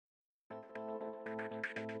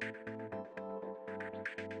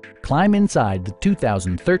Climb inside the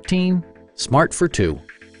 2013 Smart Fortwo.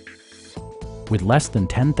 With less than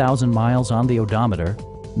 10,000 miles on the odometer,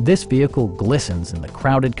 this vehicle glistens in the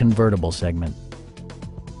crowded convertible segment.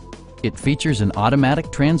 It features an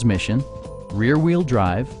automatic transmission, rear-wheel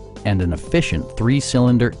drive, and an efficient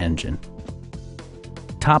 3-cylinder engine.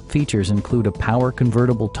 Top features include a power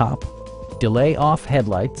convertible top, delay-off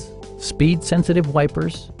headlights, speed-sensitive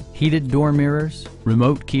wipers, heated door mirrors,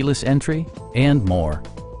 remote keyless entry, and more.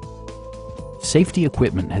 Safety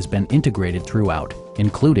equipment has been integrated throughout,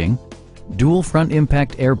 including dual front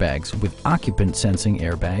impact airbags with occupant sensing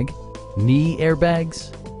airbag, knee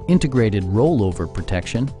airbags, integrated rollover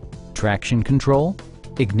protection, traction control,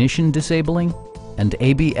 ignition disabling, and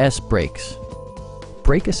ABS brakes.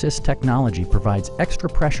 Brake Assist technology provides extra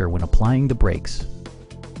pressure when applying the brakes.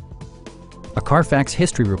 A Carfax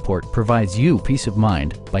history report provides you peace of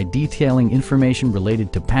mind by detailing information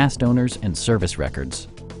related to past owners and service records.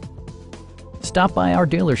 Stop by our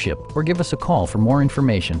dealership or give us a call for more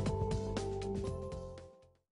information.